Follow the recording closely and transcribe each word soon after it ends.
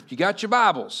If you got your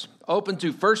Bibles, open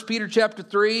to 1 Peter chapter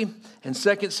 3 and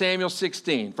 2 Samuel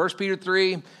 16. 1 Peter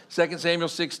 3, 2 Samuel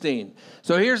 16.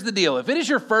 So here's the deal. If it is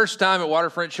your first time at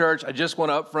Waterfront Church, I just want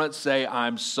to up front say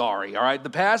I'm sorry, all right? The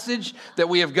passage that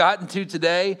we have gotten to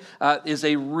today is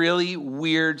a really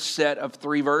weird set of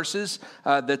 3 verses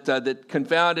that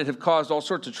confound and have caused all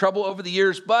sorts of trouble over the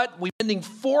years, but we've been spending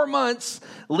 4 months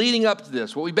leading up to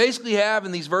this. What we basically have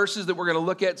in these verses that we're going to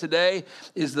look at today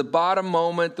is the bottom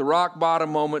moment, the rock bottom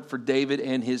moment for David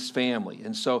and his family.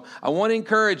 And so I want to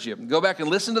encourage you, go back and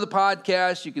listen to the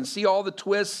podcast. You can see all the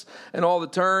twists and all the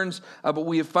turns, but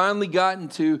we have finally gotten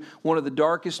to one of the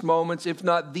darkest moments, if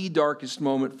not the darkest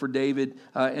moment for David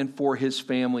and for his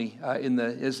family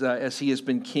as he has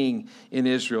been king in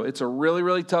Israel. It's a really,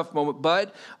 really tough moment,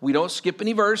 but we don't skip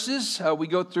any verses. We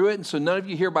go through it, and so none of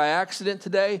you here by accident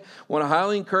today. I want to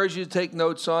highly encourage you to take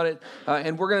notes on it,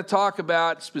 and we're going to talk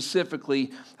about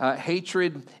specifically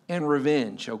hatred and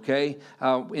revenge, okay?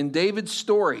 In David's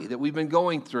story that we've been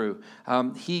going through,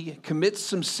 he commits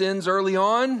some sins early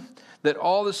on that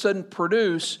all of a sudden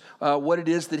produce what it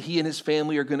is that he and his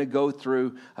family are going to go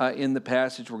through in the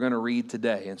passage we're going to read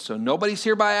today. And so nobody's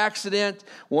here by accident.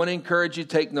 Want to encourage you to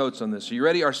take notes on this. Are you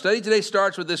ready? Our study today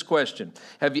starts with this question.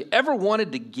 Have you ever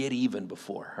wanted to get even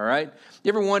before? All right? You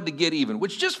ever wanted to get even?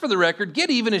 Which, just for the record, get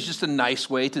even is just a nice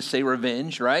way to say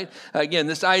revenge, right? Again,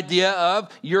 this idea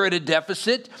of you're at a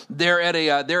deficit, they're at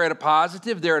a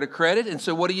positive, they're at a credit, and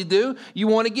so what do? You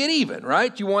want to get even,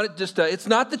 right? You want it just it's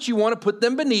not that you want to put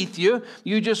them beneath you.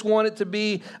 You just want it to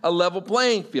be a level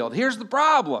playing field. Here's the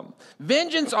problem.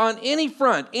 Vengeance on any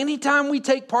front. Anytime we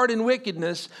take part in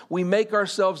wickedness, we make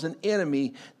ourselves an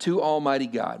enemy to Almighty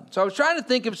God. So I was trying to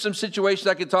think of some situations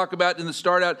I could talk about in the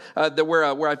start out where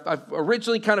I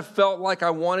originally kind of felt like I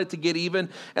wanted to get even.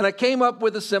 And I came up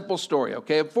with a simple story,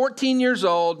 okay? I'm 14 years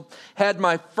old, had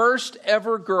my first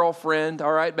ever girlfriend,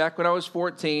 all right, back when I was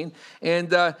 14.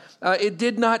 And it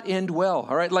did not end well,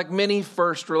 all right, like many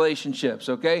first relationships,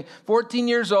 okay? 14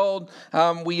 years old,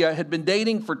 we had been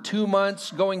dating for 2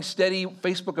 months, going steady,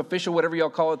 Facebook official, whatever y'all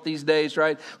call it these days,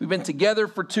 right? We've been together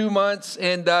for 2 months,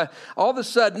 and all of a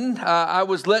sudden, I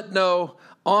was let know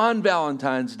on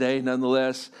Valentine's Day,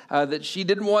 nonetheless, that she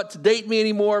didn't want to date me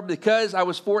anymore because I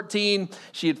was 14.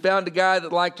 She had found a guy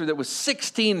that liked her that was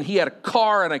 16, and he had a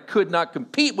car, and I could not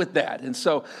compete with that. And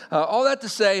so all that to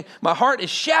say, my heart is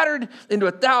shattered into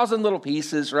 1,000 little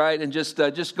pieces, right? And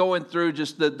just going through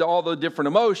just all the different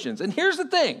emotions. And here's the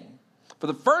thing. For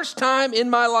the first time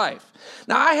in my life.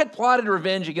 Now, I had plotted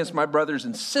revenge against my brother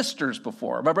and sister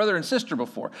before,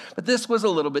 but this was a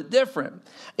little bit different.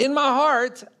 In my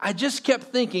heart, I just kept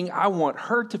thinking, I want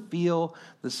her to feel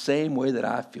the same way that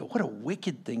I feel. What a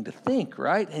wicked thing to think,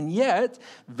 right? And yet,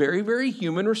 very, very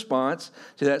human response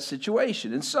to that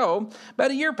situation. And so, about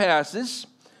a year passes,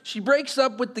 she breaks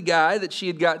up with the guy that she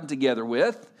had gotten together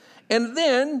with. And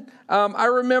then I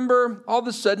remember all of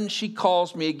a sudden she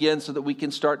calls me again so that we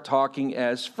can start talking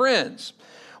as friends.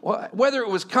 Well, whether it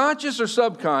was conscious or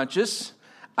subconscious,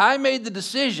 I made the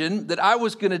decision that I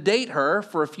was going to date her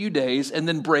for a few days and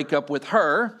then break up with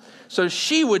her so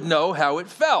she would know how it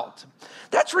felt.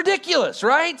 That's ridiculous,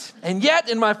 right? And yet,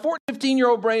 in my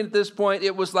 15-year-old brain at this point,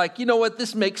 it was like, you know what,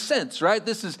 this makes sense, right?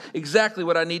 This is exactly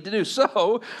what I need to do.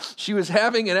 So, she was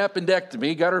having an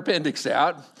appendectomy, got her appendix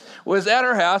out, was at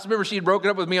her house. Remember, she had broken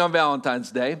up with me on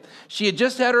Valentine's Day. She had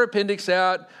just had her appendix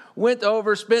out, went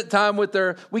over, spent time with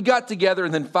her. We got together,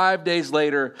 and then 5 days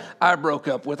later, I broke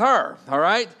up with her, all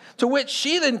right? To which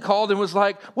she then called and was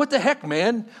like, what the heck,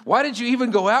 man? Why did you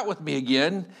even go out with me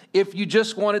again if you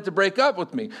just wanted to break up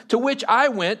with me? To which I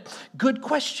went, good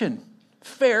question,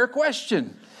 fair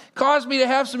question. Caused me to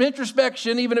have some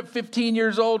introspection, even at 15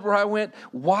 years old, where I went,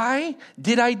 why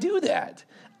did I do that?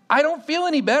 I don't feel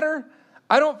any better.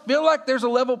 I don't feel like there's a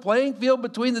level playing field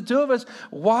between the two of us.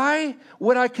 Why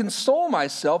would I console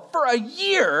myself for a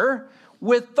year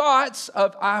with thoughts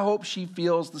of, I hope she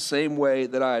feels the same way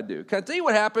that I do? Can I tell you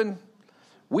what happened?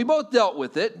 We both dealt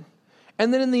with it.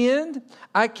 And then in the end,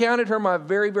 I counted her my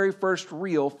very, very first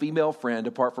real female friend,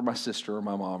 apart from my sister or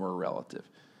my mom or a relative.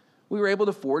 We were able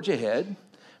to forge ahead,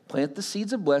 plant the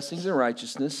seeds of blessings and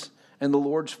righteousness, and the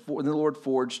Lord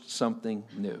forged something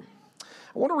new.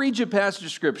 I want to read you a passage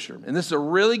of Scripture, and this is a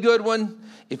really good one.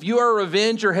 If you are a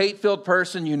revenge or hate-filled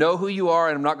person, you know who you are,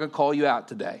 and I'm not going to call you out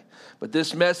today. But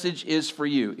this message is for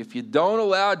you. If you don't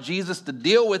allow Jesus to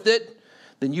deal with it,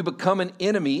 then you become an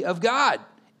enemy of God.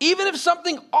 Even if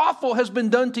something awful has been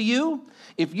done to you,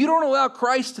 if you don't allow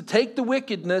Christ to take the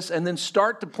wickedness and then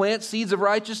start to plant seeds of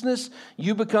righteousness,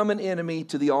 you become an enemy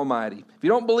to the Almighty. If you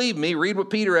don't believe me, read what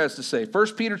Peter has to say. 1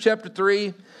 Peter chapter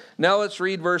 3, now let's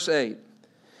read verse 8.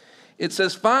 It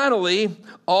says, finally,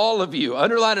 all of you.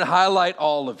 Underline and highlight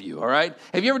all of you, all right?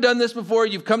 Have you ever done this before?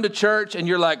 You've come to church and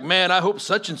you're like, man, I hope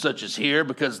such and such is here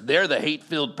because they're the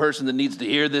hate-filled person that needs to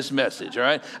hear this message, all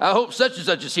right? I hope such and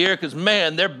such is here because,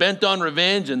 man, they're bent on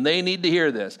revenge and they need to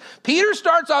hear this. Peter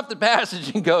starts off the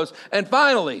passage and goes, and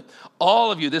finally,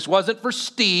 all of you. This wasn't for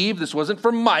Steve. This wasn't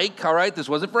for Mike, all right? This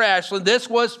wasn't for Ashlyn. This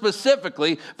was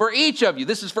specifically for each of you.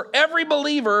 This is for every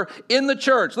believer in the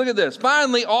church. Look at this.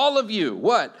 Finally, all of you,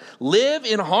 what? Live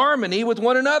in harmony with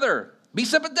one another. Be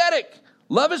sympathetic.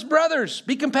 Love his brothers.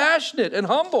 Be compassionate and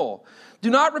humble. Do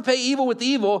not repay evil with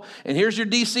evil. And here's your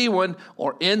DC one,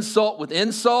 or insult with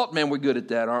insult. Man, we're good at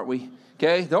that, aren't we?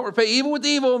 Okay? Don't repay evil with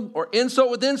evil or insult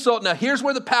with insult. Now, here's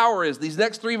where the power is, these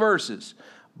next 3 verses.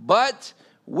 But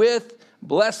with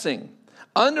blessing.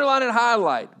 Underline and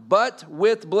highlight, but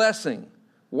with blessing.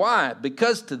 Why?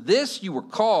 Because to this you were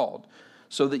called,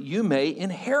 so that you may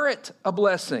inherit a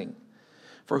blessing.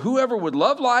 For whoever would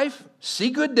love life, see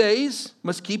good days,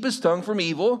 must keep his tongue from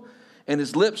evil and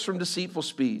his lips from deceitful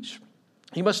speech.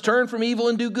 He must turn from evil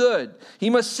and do good. He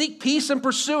must seek peace and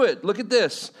pursue it. Look at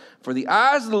this. For the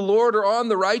eyes of the Lord are on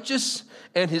the righteous,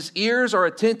 and his ears are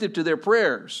attentive to their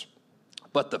prayers.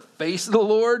 But the face of the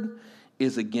Lord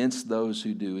is against those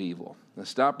who do evil. Now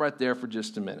stop right there for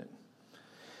just a minute.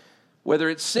 Whether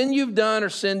it's sin you've done or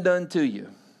sin done to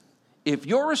you, if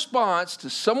your response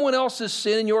to someone else's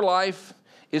sin in your life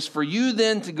is for you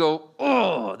then to go,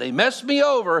 oh, they messed me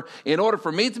over. In order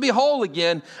for me to be whole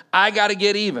again, I got to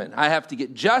get even. I have to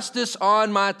get justice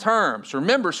on my terms.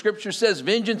 Remember, Scripture says,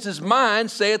 vengeance is mine,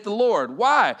 saith the Lord.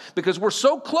 Why? Because we're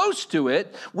so close to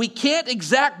it, we can't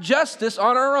exact justice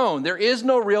on our own. There is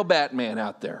no real Batman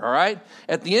out there, all right?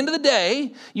 At the end of the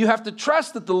day, you have to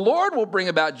trust that the Lord will bring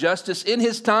about justice in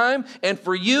his time. And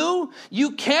for you,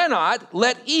 you cannot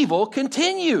let evil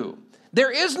continue. There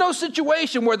is no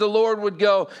situation where the Lord would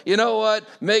go, you know what,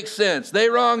 makes sense. They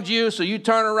wronged you, so you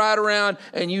turn it right around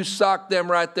and you sock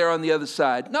them right there on the other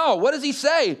side. No, what does he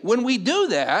say? When we do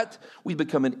that, we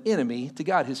become an enemy to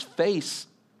God. His face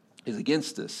is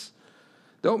against us.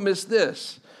 Don't miss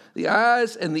this. The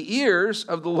eyes and the ears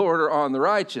of the Lord are on the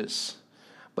righteous,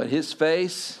 but his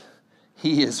face,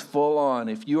 he is full on.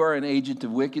 If you are an agent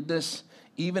of wickedness,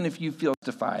 even if you feel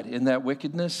justified in that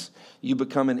wickedness, you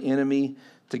become an enemy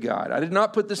to God. I did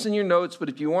not put this in your notes, but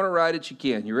if you want to write it, you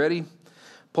can. You ready?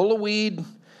 Pull a weed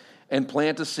and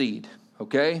plant a seed,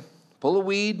 okay? Pull a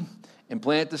weed and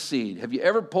plant a seed. Have you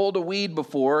ever pulled a weed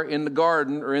before in the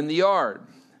garden or in the yard?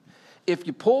 If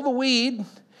you pull the weed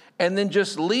and then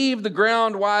just leave the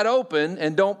ground wide open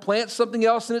and don't plant something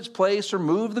else in its place or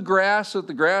move the grass so that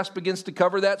the grass begins to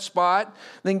cover that spot,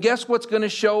 then guess what's going to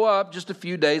show up just a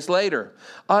few days later?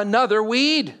 Another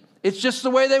weed. It's just the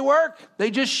way they work.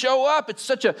 They just show up. It's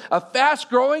such a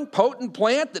fast-growing, potent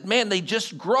plant that, man, they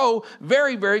just grow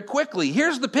very, very quickly.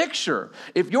 Here's the picture.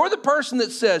 If you're the person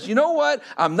that says, you know what,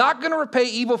 I'm not going to repay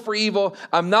evil for evil.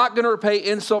 I'm not going to repay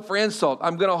insult for insult.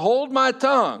 I'm going to hold my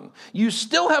tongue. You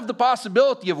still have the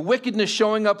possibility of wickedness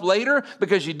showing up later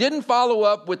because you didn't follow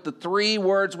up with the 3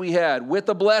 words we had, with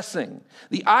a blessing.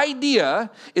 The idea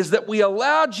is that we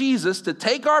allow Jesus to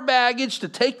take our baggage, to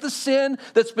take the sin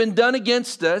that's been done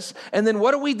against us. And then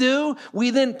what do? We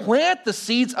then plant the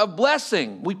seeds of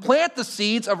blessing. We plant the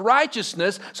seeds of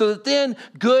righteousness so that then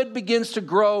good begins to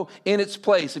grow in its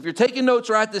place. If you're taking notes,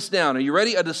 write this down. Are you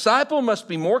ready? A disciple must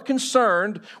be more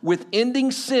concerned with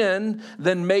ending sin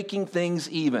than making things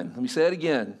even. Let me say it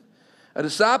again. A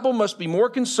disciple must be more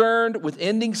concerned with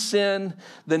ending sin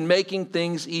than making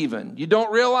things even. You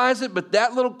don't realize it, but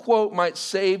that little quote might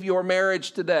save your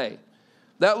marriage today.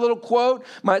 That little quote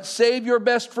might save your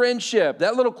best friendship.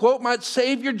 That little quote might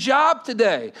save your job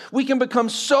today. We can become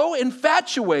so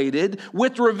infatuated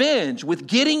with revenge, with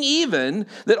getting even,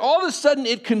 that all of a sudden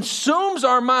it consumes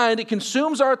our mind, it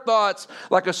consumes our thoughts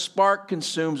like a spark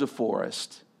consumes a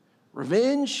forest.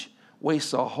 Revenge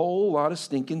wastes a whole lot of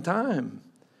stinking time.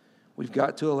 We've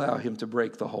got to allow him to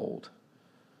break the hold.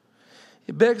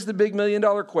 It begs the big $1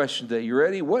 million question today. You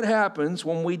ready? What happens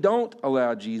when we don't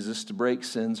allow Jesus to break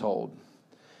sin's hold?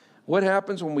 What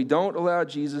happens when we don't allow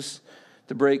Jesus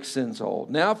to break sin's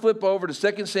hold? Now flip over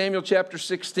to 2 Samuel chapter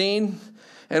 16,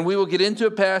 and we will get into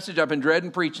a passage I've been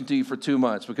dreading preaching to you for 2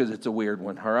 months because it's a weird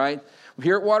one, all right?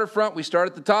 Here at Waterfront, we start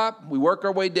at the top, we work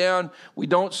our way down, we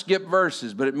don't skip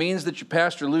verses, but it means that your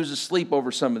pastor loses sleep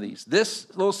over some of these. This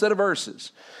little set of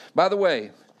verses. By the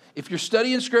way, if you're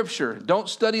studying Scripture, don't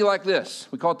study like this.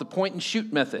 We call it the point and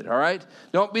shoot method, all right?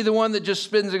 Don't be the one that just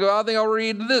spins and goes, I think I'll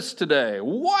read this today.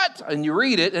 What? And you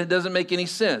read it, and it doesn't make any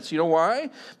sense. You know why?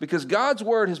 Because God's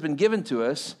Word has been given to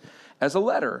us as a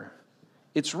letter.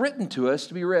 It's written to us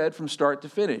to be read from start to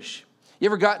finish. You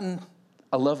ever gotten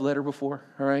a love letter before,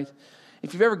 all right?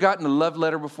 If you've ever gotten a love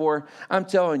letter before, I'm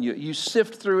telling you, you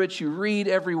sift through it, you read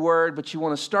every word, but you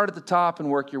want to start at the top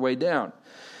and work your way down.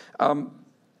 You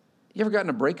ever gotten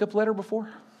a breakup letter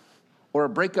before? Or a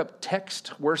breakup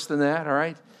text, worse than that, all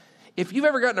right? If you've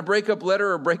ever gotten a breakup letter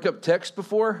or a breakup text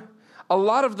before, a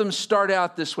lot of them start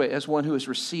out this way, as one who has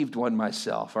received one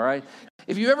myself, all right?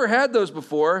 If you've ever had those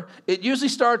before, it usually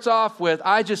starts off with,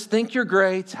 I just think you're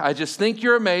great. I just think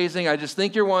you're amazing. I just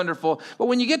think you're wonderful. But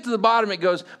when you get to the bottom, it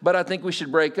goes, but I think we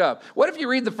should break up. What if you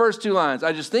read the first two lines?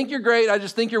 I just think you're great. I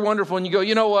just think you're wonderful. And you go,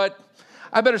 you know what?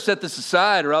 I better set this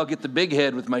aside or I'll get the big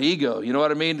head with my ego. You know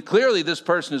what I mean? Clearly this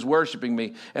person is worshiping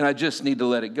me and I just need to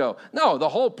let it go. No, the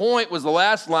whole point was the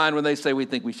last line when they say we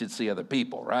think we should see other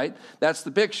people, right? That's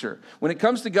the picture. When it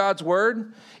comes to God's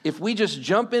word, if we just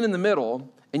jump in the middle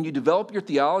and you develop your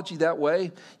theology that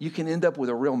way, you can end up with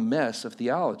a real mess of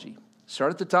theology.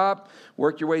 Start at the top,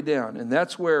 work your way down. And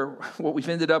that's where what we've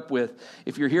ended up with.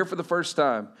 If you're here for the first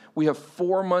time, we have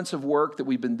 4 months of work that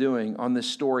we've been doing on this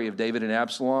story of David and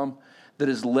Absalom that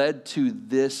has led to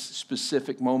this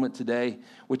specific moment today,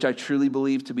 which I truly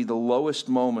believe to be the lowest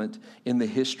moment in the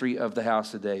history of the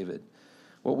house of David.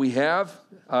 What we have,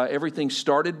 everything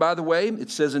started, by the way,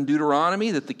 it says in Deuteronomy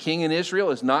that the king in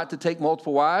Israel is not to take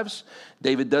multiple wives.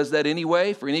 David does that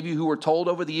anyway. For any of you who were told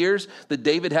over the years that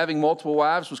David having multiple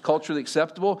wives was culturally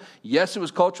acceptable, yes, it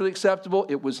was culturally acceptable.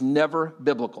 It was never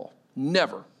biblical.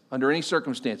 Never. Under any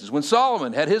circumstances. When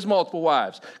Solomon had his multiple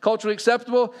wives, culturally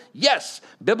acceptable? Yes.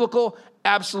 Biblical?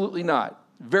 Absolutely not.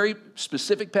 Very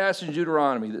specific passage in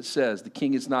Deuteronomy that says the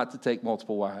king is not to take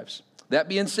multiple wives. That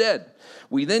being said,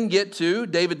 we then get to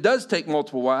David does take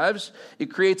multiple wives. It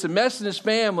creates a mess in his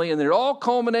family, and it all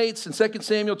culminates in 2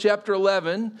 Samuel chapter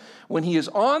 11 when he is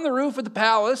on the roof of the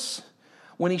palace,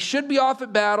 when he should be off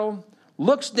at battle,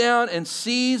 looks down and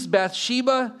sees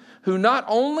Bathsheba, who not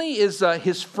only is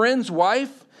his friend's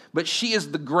wife, but she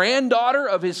is the granddaughter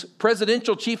of his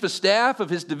presidential chief of staff, of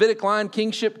his Davidic line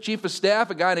kingship chief of staff,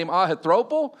 a guy named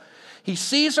Ahithophel. He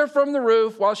sees her from the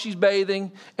roof while she's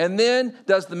bathing and then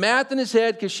does the math in his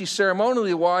head because she's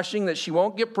ceremonially washing that she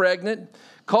won't get pregnant,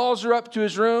 calls her up to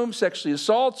his room, sexually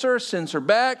assaults her, sends her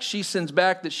back. She sends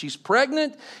back that she's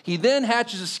pregnant. He then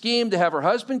hatches a scheme to have her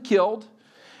husband killed.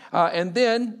 And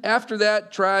then, after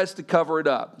that, tries to cover it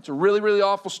up. It's a really, really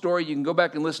awful story. You can go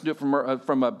back and listen to it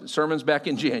from sermons back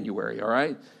in January, all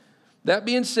right? That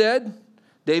being said,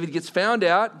 David gets found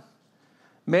out.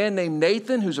 A man named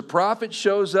Nathan, who's a prophet,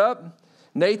 shows up.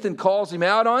 Nathan calls him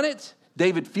out on it.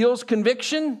 David feels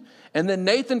conviction. And then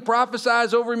Nathan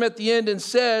prophesies over him at the end and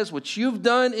says, what you've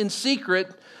done in secret,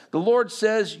 the Lord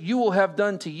says you will have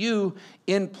done to you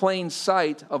in plain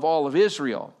sight of all of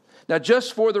Israel. Now,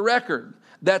 just for the record,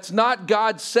 that's not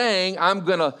God saying, I'm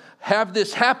going to have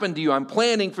this happen to you. I'm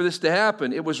planning for this to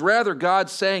happen. It was rather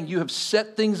God saying, you have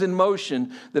set things in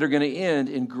motion that are going to end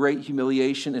in great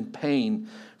humiliation and pain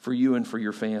for you and for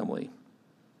your family.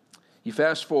 You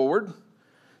fast forward,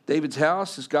 David's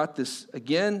house has got this,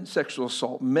 again, sexual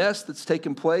assault mess that's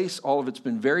taken place. All of it's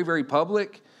been very, very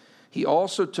public. He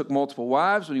also took multiple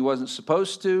wives when he wasn't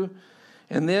supposed to.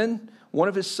 And then one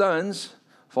of his sons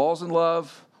falls in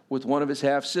love with one of his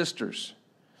half-sisters.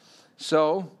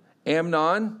 So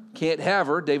Amnon can't have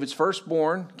her. David's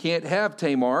firstborn can't have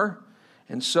Tamar.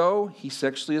 And so he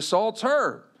sexually assaults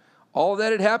her. All of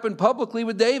that had happened publicly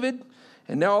with David.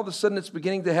 And now all of a sudden it's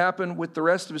beginning to happen with the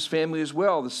rest of his family as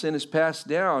well. The sin is passed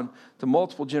down to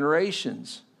multiple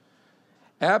generations.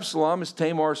 Absalom is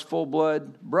Tamar's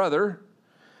full-blood brother,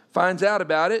 finds out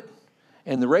about it,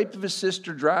 and the rape of his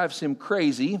sister drives him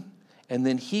crazy. And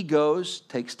then he goes,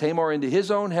 takes Tamar into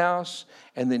his own house,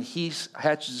 and then he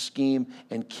hatches a scheme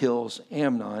and kills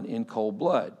Amnon in cold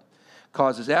blood.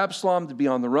 Causes Absalom to be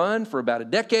on the run for about a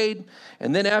decade.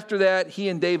 And then after that, he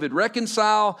and David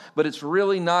reconcile, but it's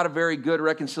really not a very good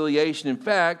reconciliation. In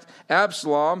fact,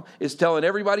 Absalom is telling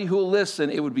everybody who will listen,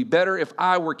 it would be better if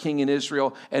I were king in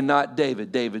Israel and not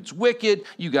David. David's wicked.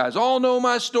 You guys all know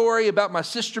my story about my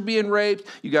sister being raped.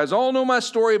 You guys all know my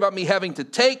story about me having to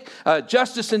take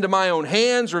justice into my own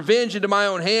hands, revenge into my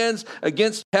own hands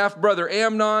against half-brother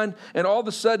Amnon. And all of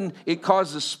a sudden, it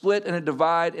causes a split and a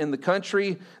divide in the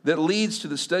country that leads to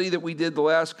the study that we did the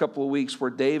last couple of weeks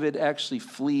where David actually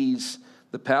flees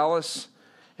the palace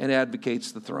and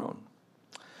advocates the throne.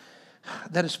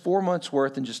 That is 4 months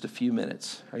worth in just a few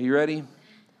minutes. Are you ready?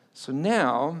 So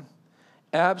now,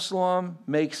 Absalom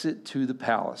makes it to the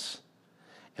palace.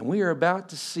 And we are about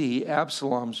to see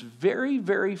Absalom's very,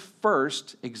 very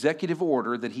first executive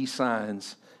order that he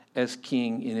signs as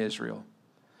king in Israel.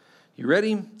 You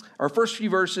ready? Our first few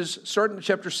verses, starting in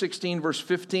chapter 16, verse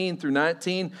 15 through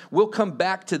 19. We'll come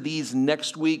back to these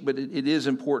next week, but it is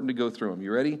important to go through them.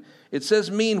 You ready? It says,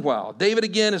 meanwhile, David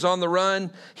again is on the run.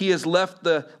 He has left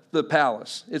the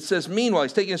palace. It says, meanwhile,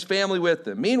 he's taking his family with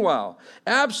him. Meanwhile,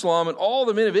 Absalom and all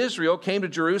the men of Israel came to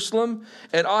Jerusalem,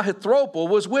 and Ahithophel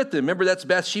was with them. Remember, that's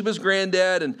Bathsheba's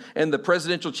granddad and the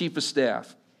presidential chief of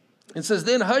staff. It says,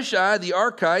 then Hushai, the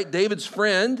Archite, David's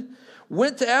friend,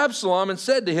 went to Absalom and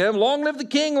said to him, long live the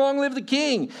king, long live the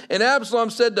king. And Absalom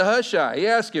said to Hushai, he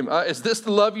asked him, is this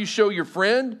the love you show your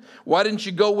friend? Why didn't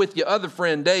you go with your other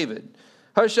friend David?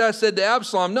 Hushai said to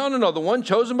Absalom, no, the one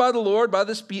chosen by the Lord, by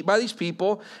these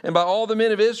people, and by all the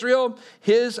men of Israel,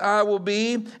 his I will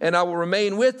be, and I will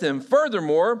remain with him.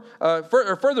 Furthermore,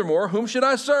 whom should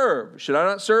I serve? Should I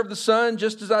not serve the son,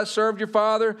 just as I served your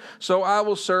father? So I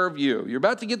will serve you. You're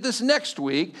about to get this next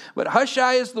week, but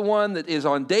Hushai is the one that is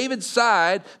on David's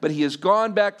side, but he has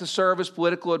gone back to serve as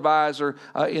political advisor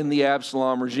in the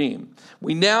Absalom regime.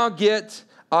 We now get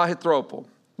Ahithophel.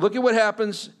 Look at what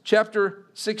happens, chapter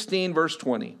 16, verse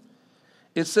 20.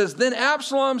 It says, then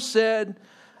Absalom said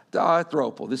to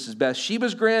Ahithophel, this is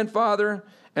Bathsheba's grandfather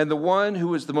and the one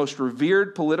who is the most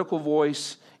revered political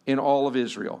voice in all of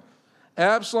Israel.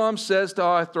 Absalom says to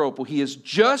Ahithophel, he has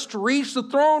just reached the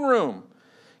throne room.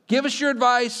 Give us your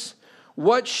advice.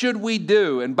 What should we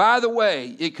do? And by the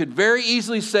way, it could very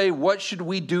easily say, what should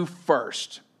we do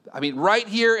first? I mean, right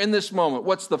here in this moment,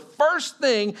 what's the first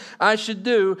thing I should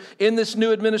do in this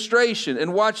new administration?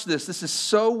 And watch this. This is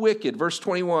so wicked. Verse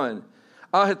 21.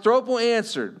 Ahithophel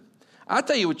answered, I'll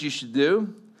tell you what you should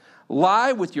do.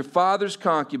 Lie with your father's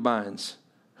concubines,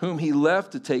 whom he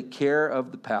left to take care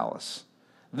of the palace.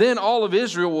 Then all of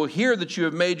Israel will hear that you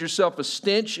have made yourself a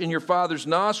stench in your father's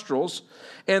nostrils,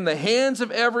 and the hands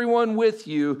of everyone with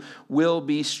you will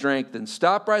be strengthened.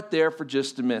 Stop right there for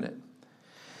just a minute.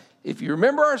 If you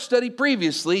remember our study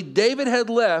previously, David had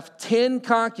left 10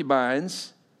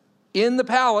 concubines in the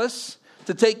palace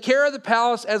to take care of the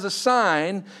palace as a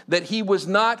sign that he was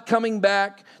not coming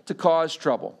back to cause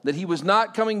trouble, that he was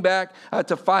not coming back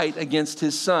to fight against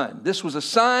his son. This was a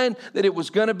sign that it was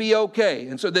going to be okay,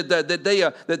 and so that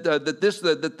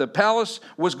the palace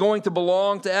was going to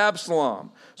belong to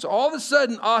Absalom. So all of a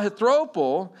sudden,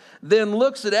 Ahithophel then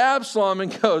looks at Absalom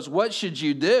and goes, what should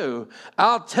you do?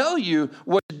 I'll tell you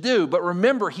what to do. But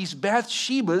remember, he's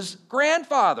Bathsheba's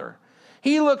grandfather.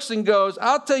 He looks and goes,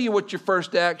 I'll tell you what your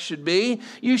first act should be.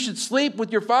 You should sleep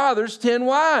with your father's 10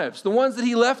 wives. The ones that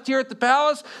he left here at the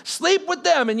palace, sleep with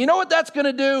them. And you know what that's going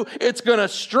to do? It's going to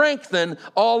strengthen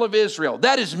all of Israel.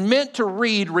 That is meant to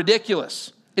read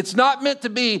ridiculous. It's not meant to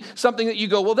be something that you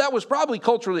go, well, that was probably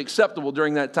culturally acceptable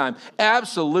during that time.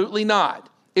 Absolutely not.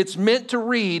 It's meant to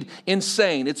read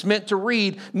insane. It's meant to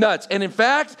read nuts. And in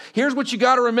fact, here's what you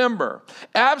got to remember.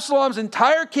 Absalom's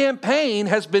entire campaign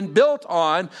has been built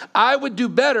on, I would do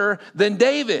better than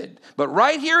David. But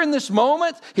right here in this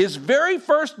moment, his very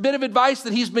first bit of advice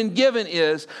that he's been given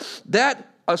is that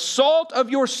assault of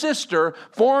your sister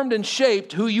formed and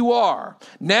shaped who you are.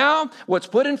 Now, what's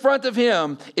put in front of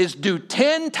him is do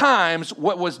 10 times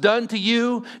what was done to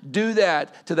you, do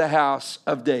that to the house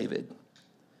of David.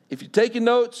 If you're taking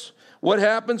notes, what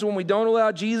happens when we don't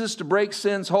allow Jesus to break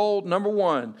sin's hold? Number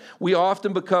one, we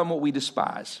often become what we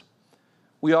despise.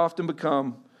 We often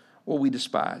become what we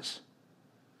despise.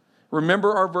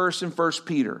 Remember our verse in 1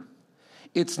 Peter.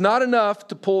 It's not enough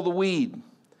to pull the weed.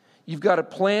 You've got to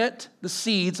plant the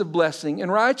seeds of blessing and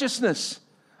righteousness.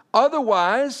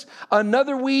 Otherwise,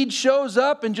 another weed shows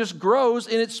up and just grows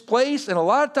in its place. And a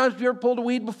lot of times, if you ever pulled a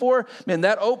weed before, man,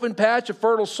 that open patch of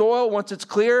fertile soil, once it's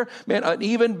clear, man, an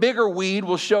even bigger weed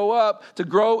will show up to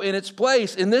grow in its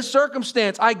place. In this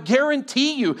circumstance, I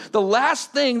guarantee you, the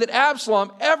last thing that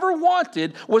Absalom ever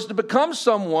wanted was to become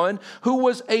someone who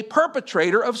was a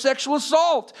perpetrator of sexual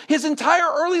assault. His entire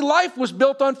early life was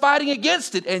built on fighting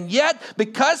against it. And yet,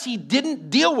 because he didn't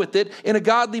deal with it in a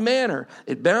godly manner,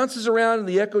 it bounces around in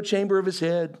the echo chamber of his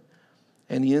head,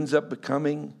 and he ends up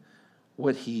becoming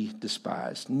what he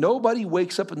despised. Nobody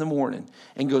wakes up in the morning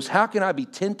and goes, how can I be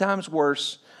 10 times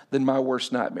worse than my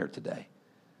worst nightmare today?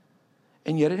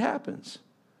 And yet it happens.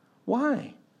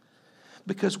 Why?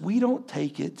 Because we don't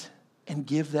take it and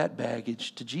give that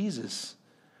baggage to Jesus.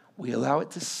 We allow it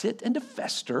to sit and to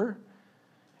fester,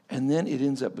 and then it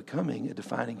ends up becoming a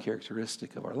defining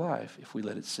characteristic of our life if we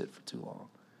let it sit for too long.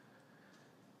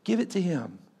 Give it to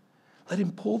him. Let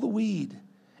him pull the weed,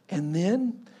 and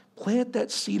then plant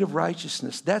that seed of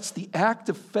righteousness. That's the act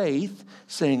of faith,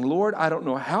 saying, Lord, I don't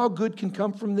know how good can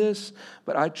come from this,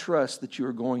 but I trust that you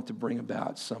are going to bring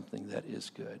about something that is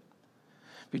good.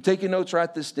 If you're taking notes,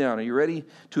 write this down. Are you ready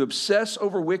to obsess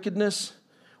over wickedness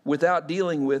without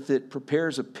dealing with it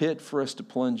prepares a pit for us to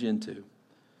plunge into.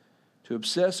 To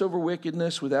obsess over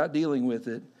wickedness without dealing with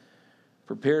it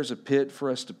prepares a pit for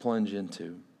us to plunge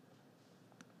into.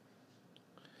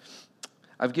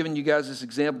 I've given you guys this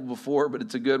example before, but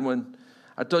it's a good one.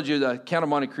 I told you the Count of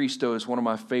Monte Cristo is one of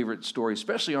my favorite stories,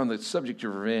 especially on the subject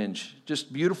of revenge.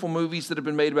 Just beautiful movies that have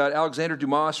been made about it. Alexander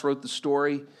Dumas wrote the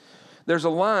story. There's a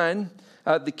line,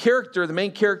 the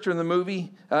main character in the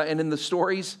movie and in the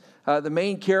stories, the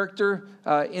main character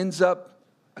ends up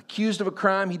accused of a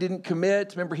crime he didn't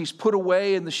commit. Remember, he's put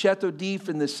away in the Chateau d'If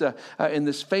in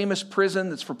this famous prison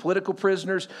that's for political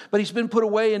prisoners. But he's been put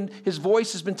away and his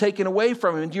voice has been taken away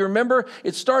from him. And do you remember?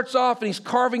 It starts off and he's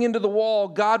carving into the wall,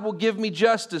 God will give me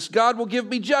justice. God will give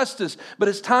me justice. But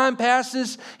as time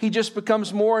passes, he just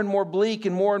becomes more and more bleak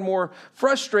and more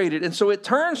frustrated. And so it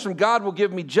turns from God will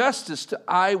give me justice to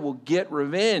I will get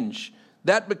revenge.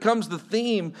 That becomes the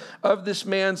theme of this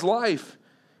man's life.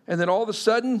 And then all of a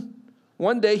sudden,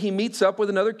 one day he meets up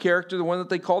with another character, the one that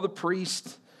they call the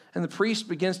priest. And the priest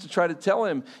begins to try to tell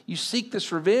him, you seek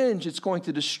this revenge, it's going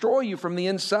to destroy you from the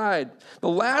inside. The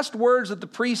last words that the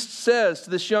priest says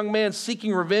to this young man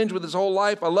seeking revenge with his whole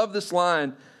life, I love this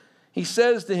line. He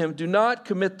says to him, do not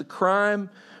commit the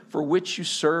crime for which you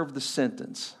serve the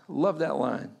sentence. I love that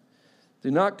line.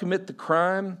 Do not commit the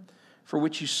crime for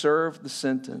which you serve the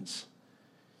sentence.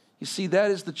 You see, that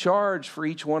is the charge for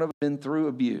each one of us been through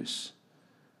abuse.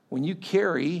 When you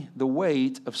carry the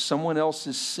weight of someone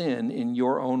else's sin in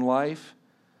your own life,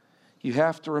 you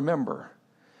have to remember,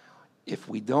 if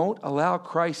we don't allow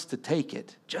Christ to take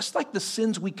it, just like the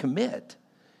sins we commit,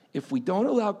 if we don't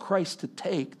allow Christ to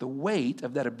take the weight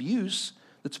of that abuse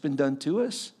that's been done to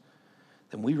us,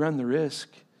 then we run the risk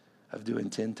of doing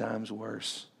 10 times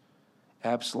worse.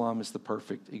 Absalom is the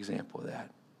perfect example of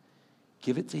that.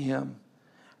 Give it to him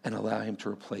and allow him to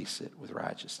replace it with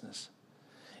righteousness.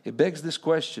 It begs this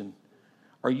question,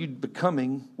 are you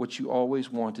becoming what you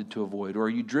always wanted to avoid? Or are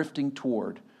you drifting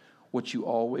toward what you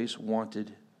always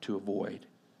wanted to avoid?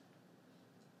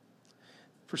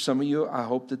 For some of you, I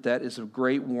hope that is a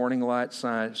great warning light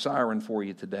siren for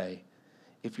you today.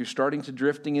 If you're starting to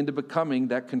drifting into becoming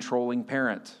that controlling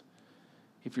parent,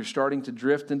 if you're starting to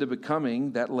drift into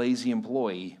becoming that lazy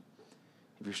employee,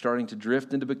 if you're starting to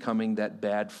drift into becoming that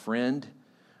bad friend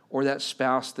or that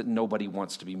spouse that nobody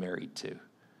wants to be married to,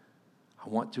 I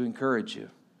want to encourage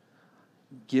you.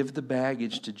 Give the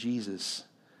baggage to Jesus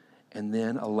and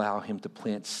then allow him to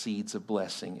plant seeds of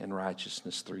blessing and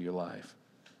righteousness through your life.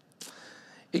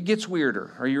 It gets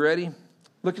weirder. Are you ready?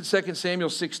 Look at 2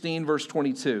 Samuel 16, verse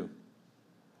 22.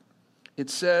 It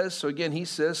says, so again, he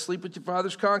says, sleep with your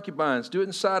father's concubines. Do it in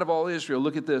the sight of all Israel.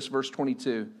 Look at this, verse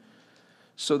 22.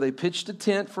 So they pitched a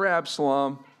tent for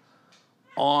Absalom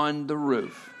on the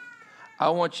roof.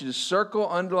 I want you to circle,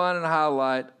 underline, and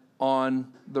highlight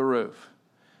on the roof.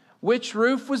 Which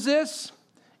roof was this?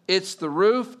 It's the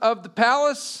roof of the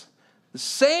palace, the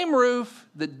same roof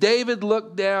that David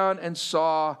looked down and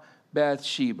saw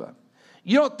Bathsheba.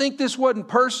 You don't think this wasn't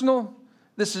personal?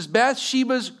 This is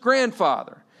Bathsheba's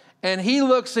grandfather. And he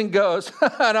looks and goes,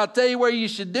 and I'll tell you where you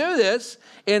should do this.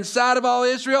 Inside of all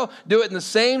Israel, do it in the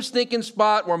same stinking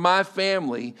spot where my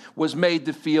family was made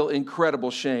to feel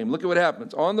incredible shame. Look at what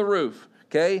happens on the roof,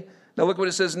 okay? Now look what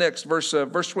it says next, verse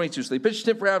 22. So they pitched a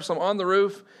tent for Absalom on the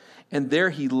roof, and there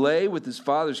he lay with his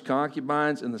father's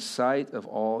concubines in the sight of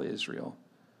all Israel.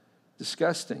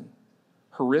 Disgusting,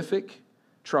 horrific,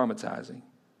 traumatizing.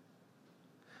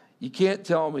 You can't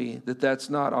tell me that that's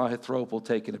not Ahithophel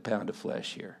taking a pound of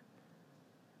flesh here.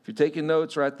 If you're taking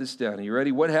notes, write this down. Are you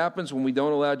ready? What happens when we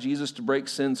don't allow Jesus to break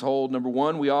sin's hold? Number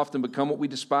one, we often become what we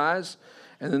despise.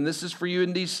 And then this is for you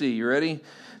in D.C. You ready?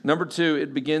 Number two,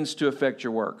 it begins to affect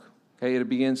your work. Okay, it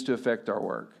begins to affect our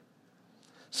work.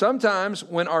 Sometimes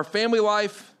when our family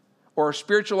life or our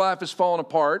spiritual life has fallen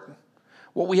apart,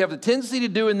 what we have the tendency to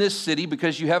do in this city,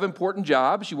 because you have important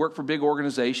jobs, you work for big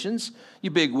organizations, you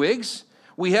bigwigs,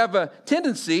 we have a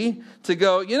tendency to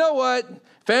go, you know what?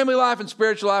 Family life and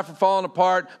spiritual life are falling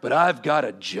apart, but I've got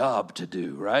a job to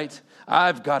do, right?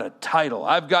 I've got a title.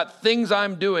 I've got things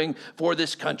I'm doing for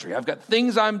this country. I've got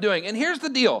things I'm doing. And here's the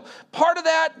deal. Part of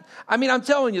that, I'm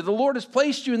telling you, the Lord has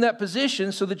placed you in that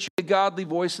position so that you're a godly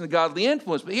voice and a godly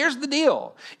influence. But here's the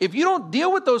deal. If you don't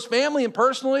deal with those family and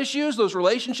personal issues, those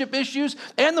relationship issues,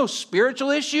 and those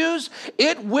spiritual issues,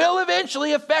 it will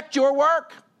eventually affect your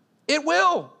work. It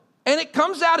will. And it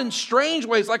comes out in strange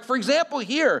ways. Like, for example,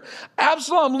 here,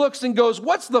 Absalom looks and goes,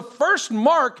 what's the first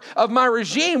mark of my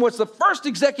regime? What's the first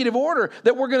executive order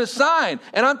that we're going to sign?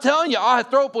 And I'm telling you,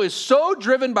 Ahithophel is so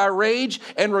driven by rage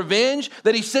and revenge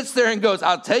that he sits there and goes,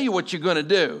 I'll tell you what you're going to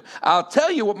do. I'll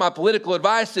tell you what my political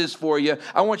advice is for you.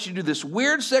 I want you to do this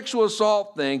weird sexual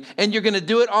assault thing, and you're going to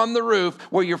do it on the roof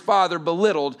where your father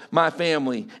belittled my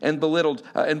family and belittled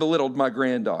my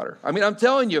granddaughter. I mean, I'm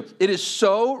telling you, it is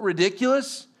so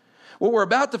ridiculous. What we're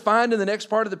about to find in the next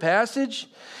part of the passage,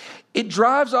 it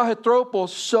drives Ahithophel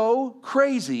so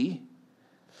crazy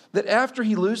that after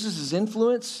he loses his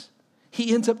influence,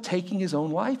 he ends up taking his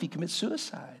own life. He commits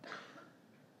suicide.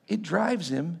 It drives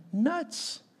him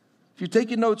nuts. If you're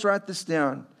taking notes, write this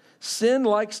down. Sin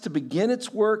likes to begin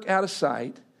its work out of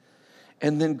sight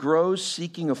and then grows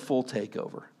seeking a full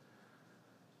takeover.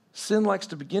 Sin likes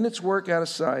to begin its work out of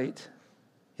sight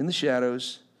in the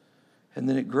shadows, and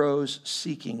then it grows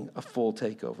seeking a full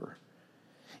takeover.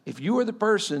 If you are the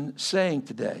person saying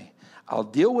today, I'll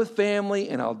deal with family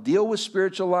and I'll deal with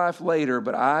spiritual life later,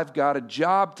 but I've got a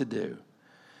job to do.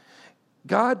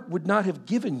 God would not have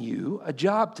given you a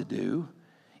job to do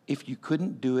if you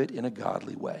couldn't do it in a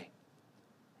godly way.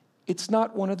 It's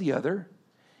not one or the other.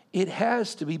 It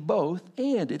has to be both,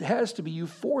 and it has to be you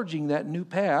forging that new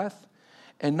path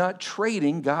and not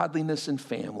trading godliness and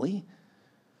family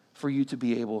for you to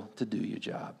be able to do your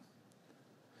job.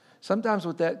 Sometimes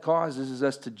what that causes is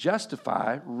us to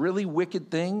justify really wicked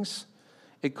things.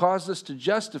 It causes us to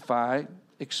justify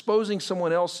exposing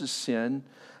someone else's sin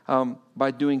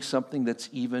by doing something that's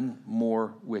even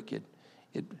more wicked.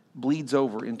 It bleeds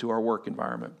over into our work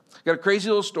environment. I've got a crazy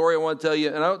little story I want to tell you,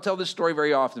 and I don't tell this story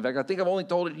very often. In fact, I think I've only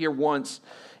told it here once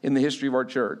in the history of our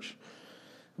church.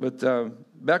 But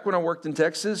back when I worked in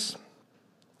Texas,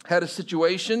 had a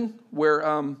situation where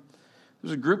there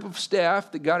was a group of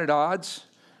staff that got at odds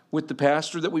with the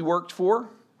pastor that we worked for.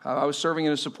 I was serving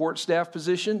in a support staff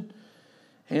position,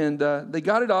 and they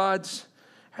got at odds,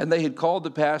 and they had called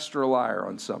the pastor a liar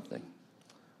on something.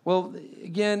 Well,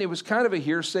 again, it was kind of a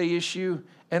hearsay issue,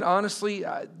 and honestly,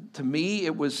 to me,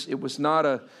 it was not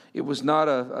a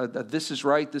this is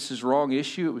right, this is wrong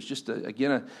issue. It was just a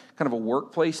kind of a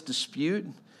workplace dispute.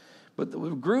 But the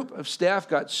group of staff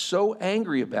got so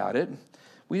angry about it,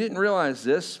 we didn't realize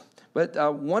this, but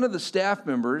one of the staff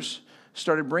members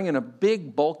started bringing a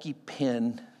big bulky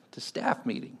pen to staff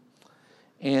meeting.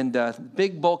 And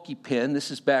big bulky pen,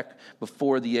 this is back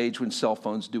before the age when cell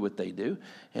phones do what they do,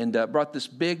 and brought this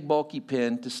big bulky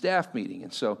pen to staff meeting.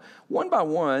 And so one by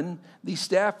one, these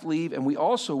staff leave, and we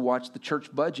also watched the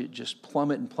church budget just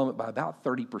plummet by about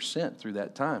 30% through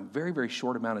that time. Very, very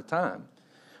short amount of time.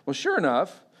 Well, sure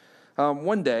enough,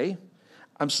 one day,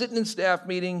 I'm sitting in staff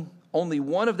meeting. Only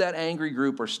one of that angry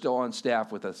group are still on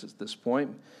staff with us at this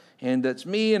point. And it's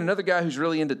me and another guy who's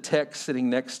really into tech sitting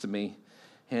next to me.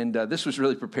 And this was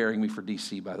really preparing me for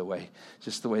D.C., by the way,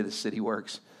 just the way the city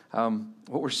works.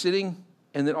 We're sitting,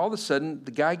 and then all of a sudden,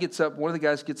 one of the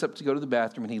guys gets up to go to the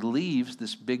bathroom, and he leaves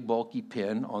this big, bulky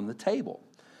pen on the table.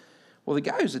 Well, the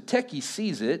guy who's a techie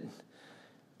sees it,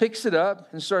 picks it up,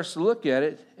 and starts to look at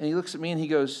it, and he looks at me, and he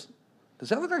goes, does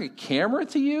that look like a camera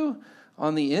to you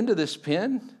on the end of this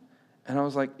pen? And I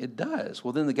was like, it does.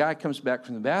 Well, then the guy comes back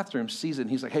from the bathroom, sees it, and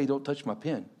he's like, hey, don't touch my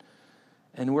pen.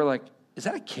 And we're like, is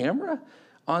that a camera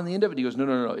on the end of it? He goes,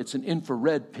 no, it's an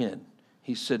infrared pen.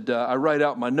 He said, I write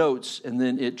out my notes, and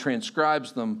then it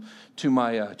transcribes them to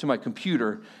my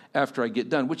computer after I get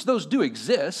done, which those do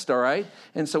exist, all right?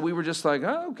 And so we were just like,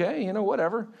 oh, okay,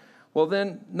 whatever. Well,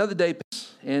 then another day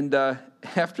passed, and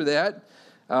after that,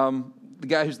 the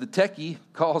guy who's the techie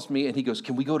calls me, and he goes,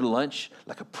 can we go to lunch,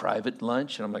 like a private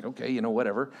lunch? And I'm like, okay,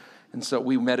 whatever. And so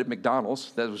we met at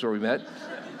McDonald's. That was where we met.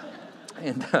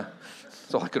 And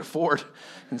that's all I could afford.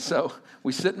 And so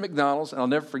we sit at McDonald's, and I'll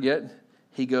never forget,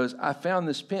 he goes, I found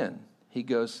this pen. He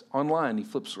goes, online. He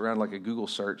flips around like a Google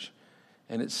search,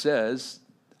 and it says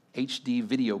HD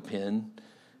video pen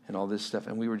and all this stuff.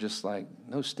 And we were just like,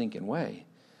 no stinking way.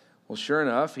 Well, sure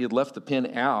enough, he had left the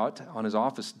pen out on his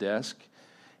office desk,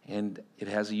 and it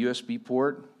has a USB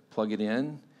port, plug it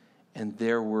in, and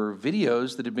there were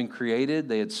videos that had been created.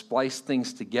 They had spliced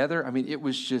things together. I mean, it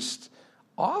was just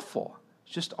awful,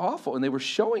 and they were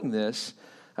showing this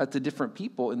to different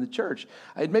people in the church.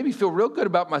 It made me feel real good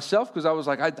about myself because I was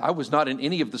like, I was not in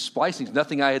any of the splicings.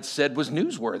 Nothing I had said was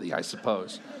newsworthy, I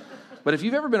suppose. But if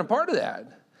you've ever been a part of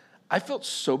that, I felt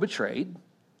so betrayed.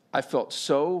 I felt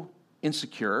so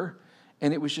insecure.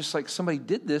 And it was just like somebody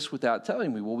did this without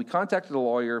telling me. Well, we contacted a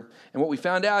lawyer, and what we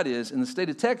found out is in the state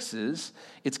of Texas,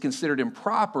 it's considered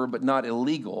improper but not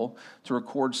illegal to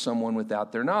record someone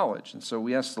without their knowledge. And so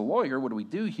we asked the lawyer, what do we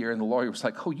do here? And the lawyer was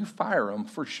like, oh, you fire them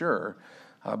for sure,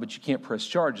 but you can't press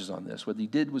charges on this. What he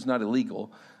did was not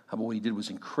illegal, but what he did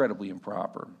was incredibly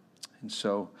improper. And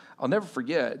so I'll never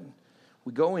forget,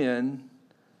 we go in,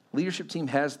 leadership team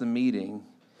has the meeting,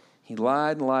 he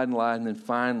lied and lied and lied, and then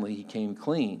finally he came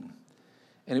clean.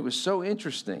 And it was so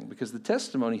interesting because the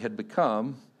testimony had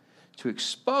become to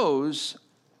expose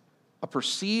a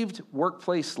perceived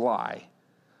workplace lie,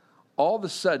 all of a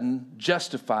sudden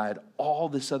justified all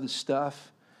this other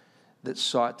stuff that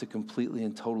sought to completely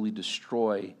and totally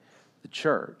destroy the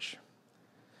church.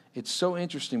 It's so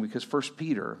interesting because 1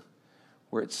 Peter,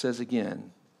 where it says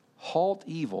again, halt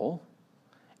evil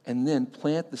and then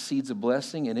plant the seeds of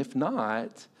blessing, and if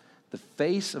not, the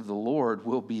face of the Lord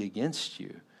will be against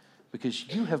you,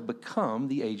 because you have become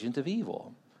the agent of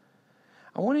evil.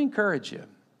 I want to encourage you.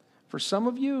 For some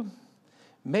of you,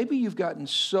 maybe you've gotten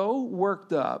so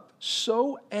worked up,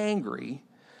 so angry,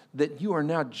 that you are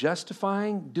now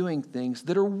justifying doing things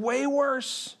that are way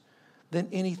worse than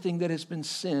anything that has been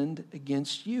sinned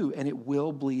against you. And it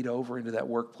will bleed over into that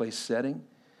workplace setting.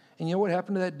 And you know what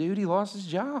happened to that dude? He lost his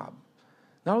job.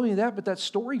 Not only that, but that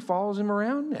story follows him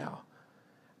around now.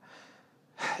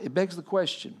 It begs the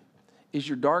question, is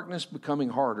your darkness becoming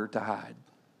harder to hide?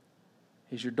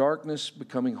 Is your darkness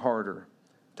becoming harder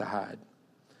to hide?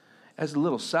 As a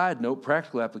little side note,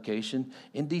 practical application,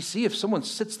 in D.C., if someone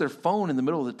sits their phone in the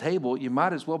middle of the table, you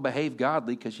might as well behave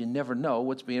godly because you never know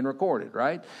what's being recorded,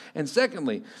 right? And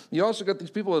secondly, you also got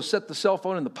these people who set the cell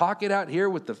phone in the pocket out here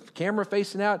with the camera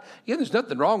facing out. Again, there's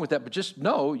nothing wrong with that, but just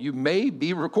know you may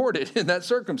be recorded in that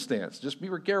circumstance. Just be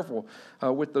careful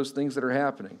with those things that are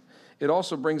happening. It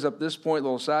also brings up this point, a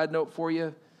little side note for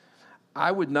you.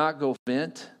 I would not go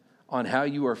vent on how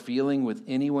you are feeling with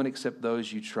anyone except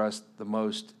those you trust the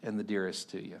most and the dearest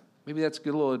to you. Maybe that's a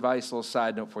good little advice, a little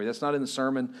side note for you. That's not in the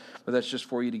sermon, but that's just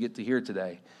for you to get to hear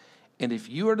today. And if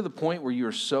you are to the point where you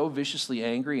are so viciously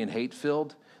angry and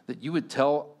hate-filled that you would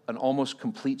tell an almost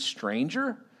complete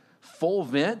stranger, full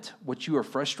vent, what you are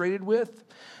frustrated with,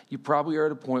 you probably are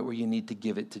at a point where you need to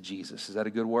give it to Jesus. Is that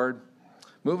a good word?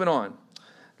 Moving on.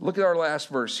 Look at our last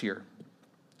verse here.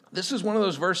 This is one of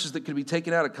those verses that could be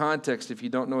taken out of context if you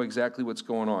don't know exactly what's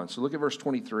going on. So look at verse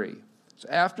 23. So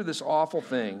after this awful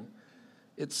thing,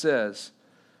 it says,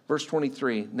 verse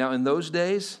 23, now in those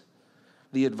days,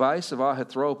 the advice of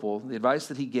Ahithophel, the advice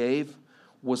that he gave,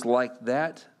 was like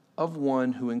that of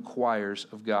one who inquires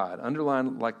of God.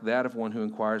 Underline, like that of one who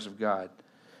inquires of God.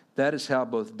 That is how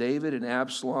both David and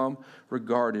Absalom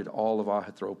regarded all of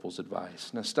Ahithophel's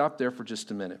advice. Now stop there for just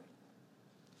a minute.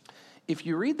 If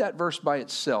you read that verse by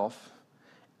itself,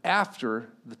 after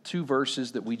the two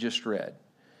verses that we just read,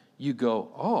 you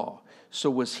go, oh, so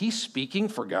was he speaking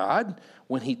for God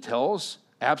when he tells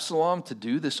Absalom to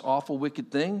do this awful, wicked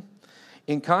thing?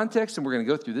 In context, and we're going to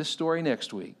go through this story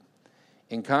next week.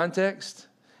 In context,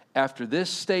 after this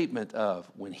statement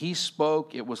of when he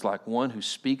spoke, it was like one who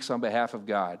speaks on behalf of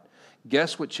God.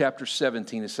 Guess what chapter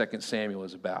 17 of 2 Samuel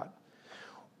is about?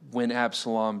 When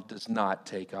Absalom does not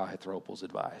take Ahithophel's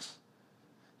advice.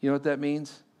 You know what that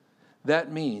means?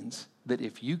 That means that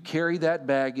if you carry that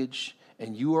baggage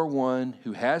and you are one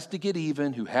who has to get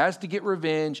even, who has to get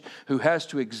revenge, who has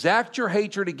to exact your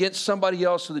hatred against somebody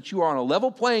else so that you are on a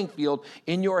level playing field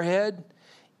in your head,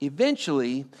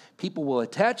 eventually people will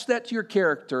attach that to your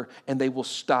character and they will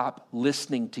stop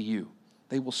listening to you.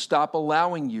 They will stop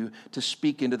allowing you to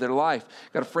speak into their life.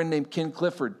 Got a friend named Ken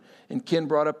Clifford. And Ken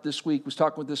brought up this week, was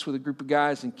talking with this with a group of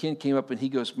guys, and Ken came up and he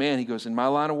goes, in my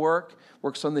line of work,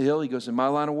 works on the Hill, he goes, in my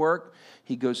line of work,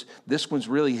 he goes, this one's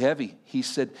really heavy. He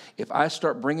said, if I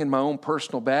start bringing my own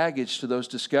personal baggage to those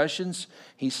discussions,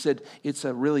 he said, it's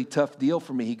a really tough deal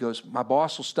for me. He goes, my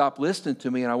boss will stop listening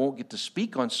to me and I won't get to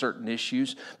speak on certain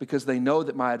issues because they know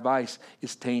that my advice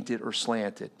is tainted or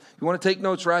slanted. If you want to take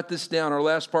notes, write this down, our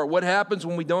last part. What happens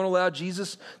when we don't allow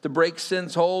Jesus to break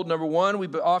sin's hold? Number one, we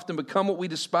often become what we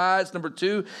despise. Number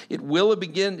two, it will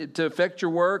begin to affect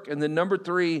your work. And then number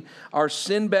three, our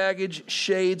sin baggage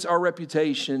shades our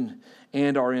reputation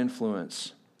and our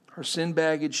influence. Our sin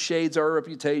baggage shades our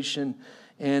reputation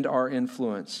and our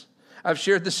influence. I've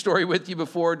shared this story with you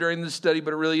before during this study,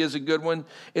 but it really is a good one.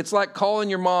 It's like calling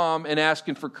your mom and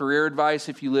asking for career advice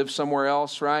if you live somewhere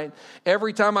else, right?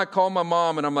 Every time I call my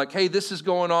mom and I'm like, hey, this is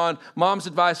going on, mom's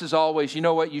advice is always, you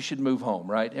know what, you should move home,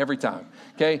 right? Every time,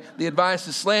 okay? The advice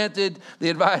is slanted, the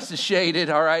advice is shaded,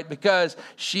 all right, because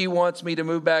she wants me to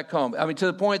move back home. I mean, to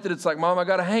the point that it's like, Mom, I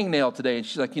got a hangnail today. And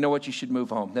she's like, you know what, you should move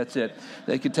home. That's it.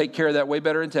 They could take care of that way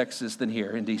better in Texas than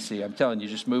here in D.C. I'm telling you,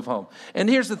 just move home. And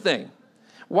here's the thing.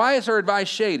 Why is her advice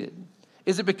shaded?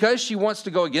 Is it because she wants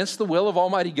to go against the will of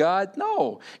Almighty God?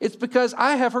 No. It's because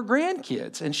I have her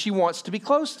grandkids and she wants to be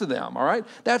close to them, all right?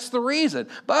 That's the reason.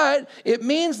 But it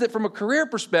means that from a career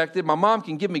perspective, my mom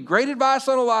can give me great advice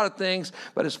on a lot of things,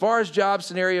 but as far as job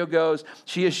scenario goes,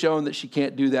 she has shown that she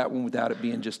can't do that one without it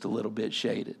being just a little bit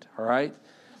shaded, all right?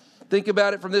 Think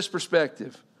about it from this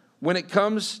perspective. When it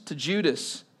comes to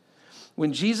Judas,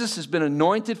 when Jesus has been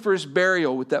anointed for his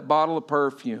burial with that bottle of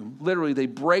perfume, literally they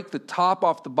break the top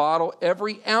off the bottle.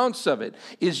 Every ounce of it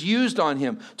is used on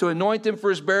him to anoint him for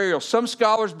his burial. Some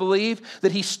scholars believe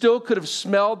that he still could have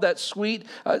smelled that sweet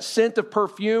scent of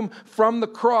perfume from the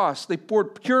cross. They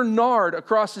poured pure nard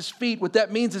across his feet. What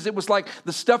that means is it was like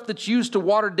the stuff that's used to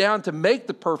water down to make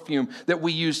the perfume that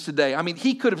we use today. I mean,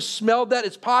 he could have smelled that.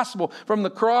 It's possible. From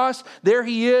the cross, there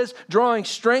he is, drawing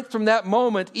strength from that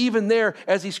moment, even there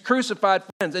as he's crucified.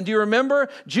 Friends. And do you remember?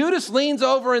 Judas leans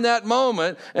over in that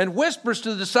moment and whispers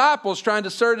to the disciples trying to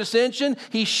stir dissension.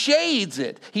 He shades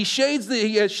it. He shades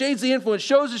the influence,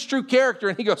 shows his true character.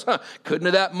 And he goes, couldn't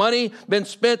have that money been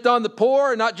spent on the poor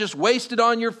and not just wasted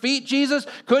on your feet, Jesus?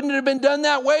 Couldn't it have been done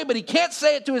that way? But he can't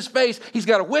say it to his face. He's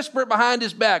got to whisper it behind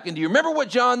his back. And do you remember what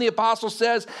John the Apostle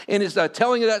says in his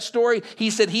telling of that story? He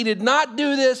said he did not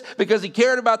do this because he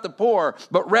cared about the poor,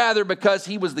 but rather because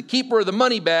he was the keeper of the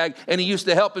money bag and he used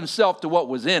to help himself to what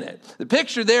was in it. The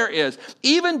picture there is,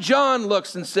 even John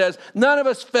looks and says, none of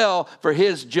us fell for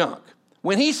his junk.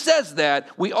 When he says that,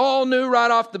 we all knew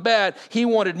right off the bat he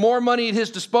wanted more money at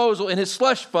his disposal in his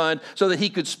slush fund so that he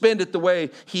could spend it the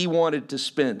way he wanted to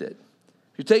spend it.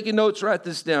 If you're taking notes, write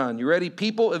this down. You ready?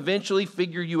 People eventually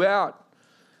figure you out.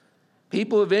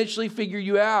 People eventually figure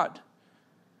you out.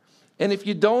 And if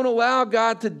you don't allow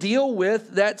God to deal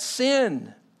with that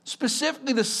sin,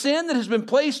 specifically the sin that has been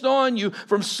placed on you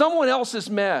from someone else's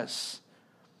mess.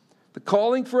 The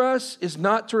calling for us is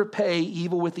not to repay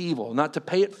evil with evil, not to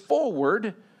pay it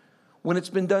forward when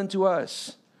it's been done to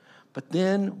us, but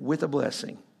then with a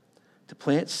blessing, to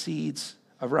plant seeds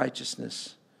of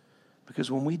righteousness. Because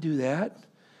when we do that,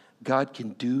 God can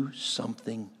do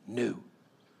something new.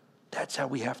 That's how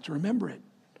we have to remember it.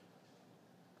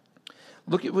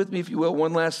 Look at with me, if you will,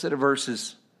 one last set of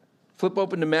verses. Flip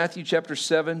open to Matthew chapter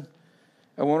 7.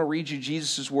 I want to read you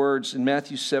Jesus' words in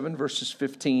Matthew 7, verses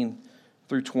 15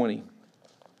 through 20.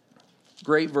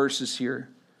 Great verses here.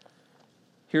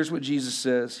 Here's what Jesus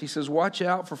says. He says, watch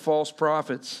out for false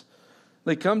prophets.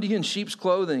 They come to you in sheep's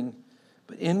clothing,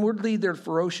 but inwardly they're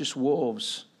ferocious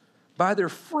wolves. By their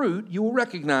fruit you will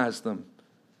recognize them.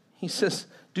 He says,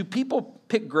 do people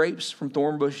pick grapes from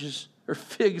thorn bushes or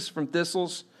figs from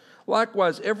thistles?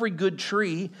 Likewise, every good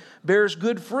tree bears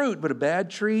good fruit, but a bad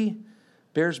tree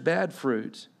bears bad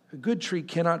fruit. A good tree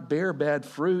cannot bear bad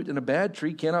fruit, and a bad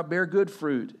tree cannot bear good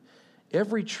fruit.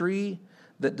 Every tree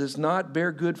that does not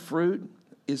bear good fruit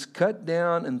is cut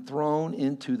down and thrown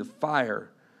into the fire.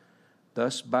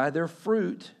 Thus, by their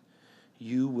fruit,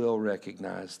 you will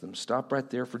recognize them. Stop right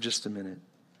there for just a minute.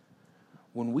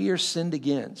 When we are sinned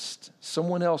against,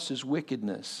 someone else's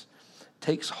wickedness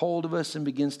takes hold of us and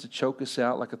begins to choke us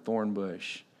out like a thorn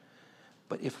bush.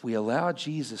 But if we allow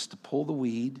Jesus to pull the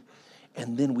weed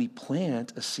and then we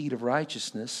plant a seed of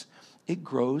righteousness, it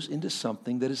grows into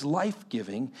something that is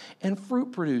life-giving and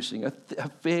fruit-producing, a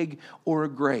fig or a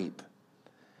grape.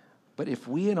 But if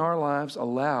we in our lives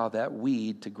allow that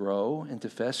weed to grow and to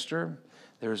fester,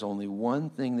 there is only one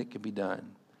thing that can be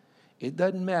done. It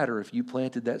doesn't matter if you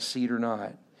planted that seed or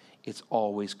not. It's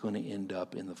always going to end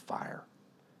up in the fire.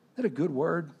 Isn't that a good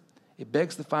word? It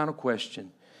begs the final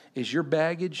question. Is your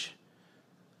baggage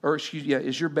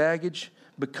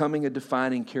becoming a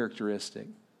defining characteristic?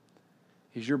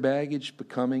 Is your baggage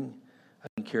becoming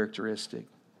a characteristic?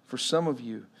 For some of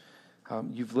you,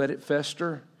 you've let it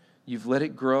fester, you've let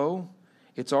it grow,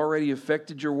 it's already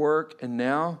affected your work, and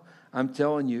now I'm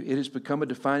telling you, it has become a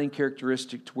defining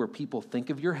characteristic to where people think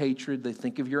of your hatred, they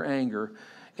think of your anger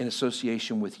in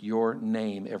association with your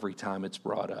name every time it's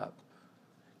brought up.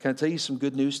 Can I tell you some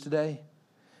good news today?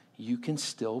 You can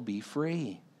still be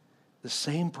free. The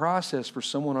same process for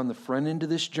someone on the front end of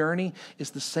this journey is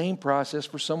the same process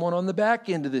for someone on the back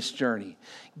end of this journey.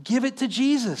 Give it to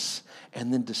Jesus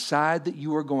and then decide that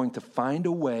you are going to find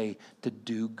a way to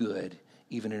do good,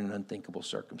 even in an unthinkable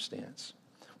circumstance.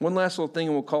 One last little thing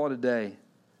and we'll call it a day.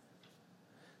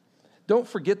 Don't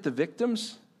forget the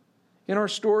victims in our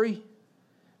story,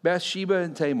 Bathsheba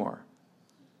and Tamar.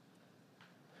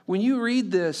 When you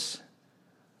read this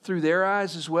through their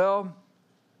eyes as well,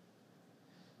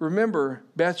 remember,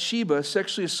 Bathsheba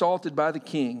sexually assaulted by the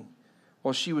king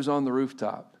while she was on the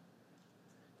rooftop.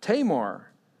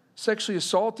 Tamar sexually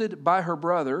assaulted by her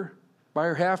brother, by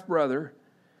her half-brother,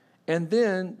 and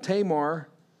then Tamar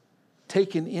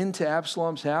taken into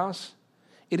Absalom's house.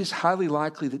 It is highly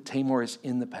likely that Tamar is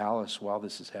in the palace while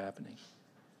this is happening.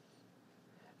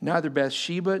 Neither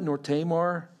Bathsheba nor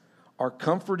Tamar are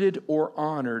comforted or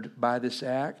honored by this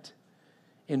act.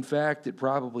 In fact, it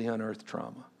probably unearthed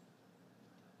trauma.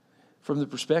 From the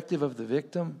perspective of the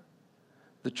victim,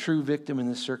 the true victim in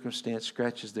this circumstance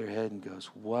scratches their head and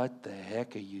goes, what the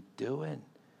heck are you doing?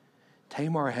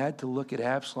 Tamar had to look at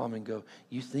Absalom and go,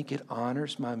 you think it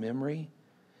honors my memory?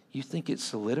 You think it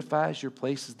solidifies your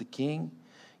place as the king?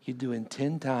 You're doing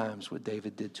 10 times what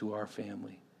David did to our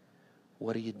family.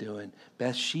 What are you doing?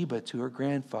 Bathsheba to her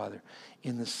grandfather.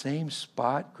 In the same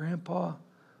spot, Grandpa,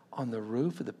 on the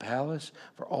roof of the palace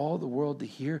for all the world to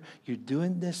hear. You're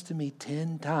doing this to me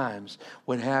 10 times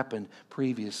what happened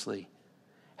previously.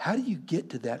 How do you get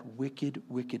to that wicked,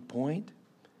 wicked point?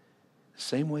 The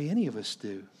same way any of us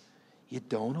do. You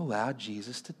don't allow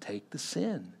Jesus to take the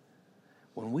sin.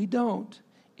 When we don't,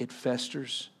 it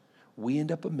festers. We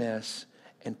end up a mess,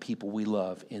 and people we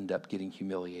love end up getting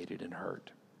humiliated and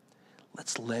hurt.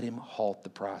 Let's let him halt the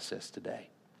process today.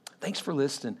 Thanks for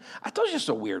listening. I told you it's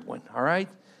a weird one, all right?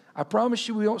 I promise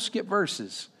you we won't skip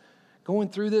verses. Going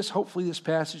through this, hopefully this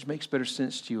passage makes better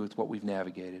sense to you with what we've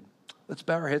navigated. Let's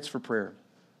bow our heads for prayer.